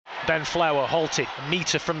Ben Flower halted a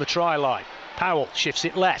metre from the try line. Powell shifts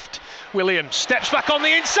it left. Williams steps back on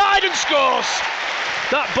the inside and scores.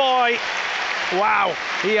 That boy, wow,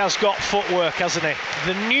 he has got footwork, hasn't he?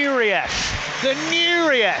 The Nureyev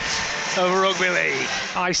of rugby league.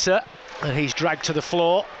 Isa, and he's dragged to the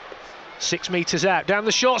floor. 6 metres out, down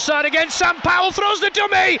the short side again. Sam Powell throws the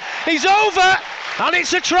dummy. He's over, and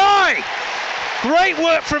it's a try. Great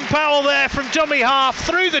work from Powell there, from dummy half,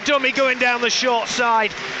 through the dummy, going down the short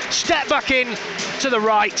side. Step back in to the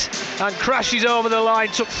right and crashes over the line.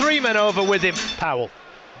 Took 3 men over with him. Powell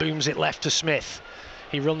booms it left to Smith.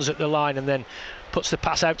 He runs at the line and then puts the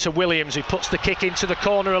pass out to Williams, who puts the kick into the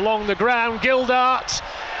corner along the ground. Gildart,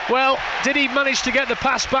 well, did he manage to get the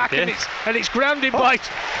pass back? Yeah. And it's grounded by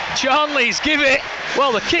Charnley's give it.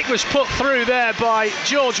 Well, the kick was put through there by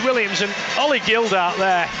George Williams, and Ollie Gildart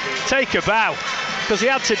there, take a bow, because he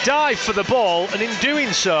had to dive for the ball, and in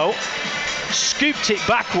doing so, scooped it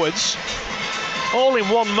backwards, all in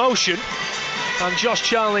one motion, and Josh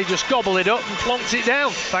Charnley just gobbled it up and plonked it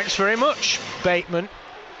down. Thanks very much. Bateman,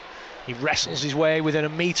 he wrestles his way within a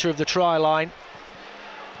metre of the try line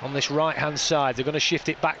on this right-hand side. They're going to shift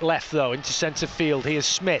it back left, though, into centre field. Here's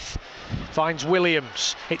Smith, finds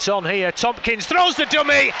Williams. It's on here. Tompkins throws the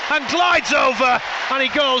dummy and glides over, and he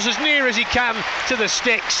goes as near as he can to the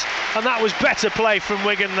sticks. And that was better play from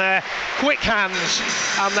Wigan there. Quick hands,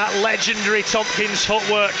 and that legendary Tompkins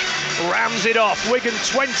footwork rams it off. Wigan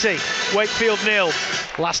 20, Wakefield 0.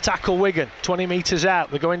 Last tackle Wigan, 20 metres out.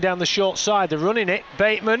 They're going down the short side. They're running it.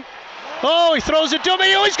 Bateman. Oh, he throws a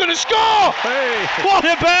dummy. Oh, he's going to score! Hey. What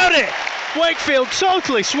about it? Wakefield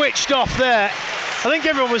totally switched off there. I think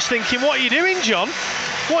everyone was thinking, what are you doing, John?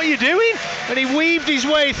 What are you doing? And he weaved his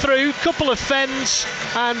way through, couple of fens,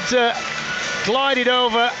 and glided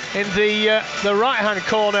over in the right-hand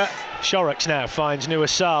corner. Shorrocks now finds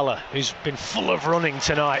Nuasala, who's been full of running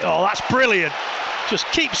tonight. Oh, that's brilliant. Just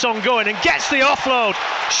keeps on going and gets the offload.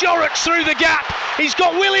 Shorrocks through the gap. He's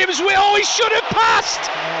got Williams. Oh, he should have passed.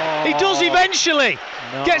 Oh. He does eventually.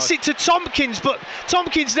 No. Gets it to Tompkins, but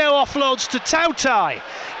Tompkins now offloads to Tautai.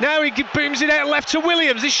 Now he booms it out left to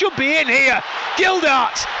Williams. This should be in here.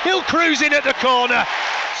 Gildart, he'll cruise in at the corner.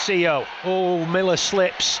 CO. Oh, Miller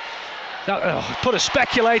slips. Put a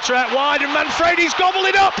speculator out wide, and Manfredi's gobbled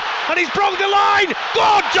it up, and he's broke the line. Go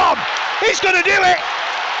on, Dom. He's going to do it.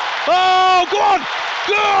 Oh, go on!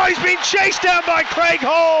 Oh, he's been chased down by Craig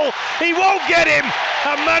Hall. He won't get him.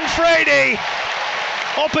 And Manfredi,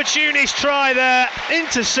 opportunist try there,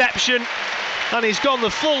 interception, and he's gone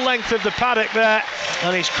the full length of the paddock there,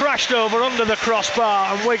 and he's crashed over under the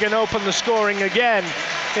crossbar, and Wigan open the scoring again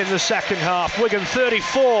in the second half. Wigan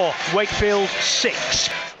 34, Wakefield 6.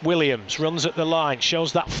 Williams runs at the line,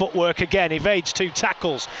 shows that footwork again, evades 2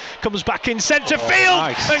 tackles, comes back in centre field,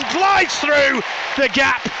 nice, and glides through the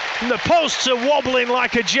gap, and the posts are wobbling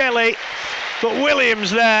like a jelly, but Williams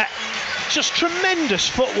there, just tremendous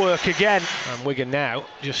footwork again. And Wigan now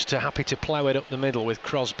just happy to plough it up the middle with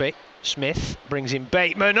Crosby. Smith brings in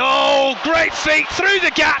Bateman. Oh, great feet through the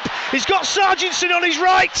gap. He's got Sargentson on his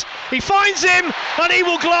right. He finds him, and he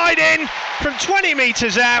will glide in from 20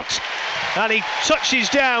 metres out. And he touches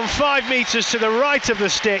down 5 metres to the right of the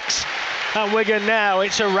sticks. And Wigan now,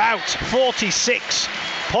 it's a rout, 46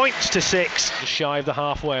 points to 6. Just shy of the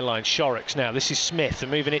halfway line. Shorrocks now. This is Smith. They're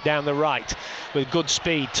moving it down the right with good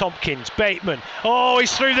speed. Tompkins, Bateman. Oh,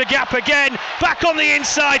 he's through the gap again. Back on the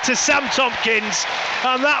inside to Sam Tompkins.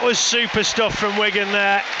 And that was super stuff from Wigan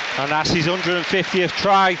there. And that's his 150th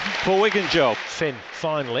try for Wigan, Joe. Finn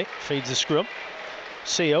finally feeds the scrum.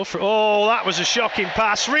 CO for, oh, that was a shocking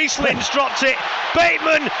pass. Rieslin's dropped it.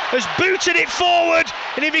 Bateman has booted it forward,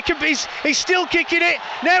 and if he can, he's still kicking it.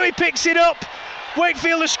 Now he picks it up.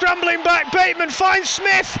 Wakefield is scrambling back. Bateman finds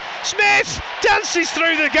Smith. Smith dances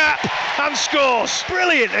through the gap and scores.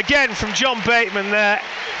 Brilliant again from John Bateman there.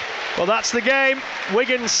 Well, that's the game.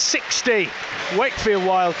 Wigan 60, Wakefield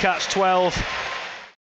Wildcats 12.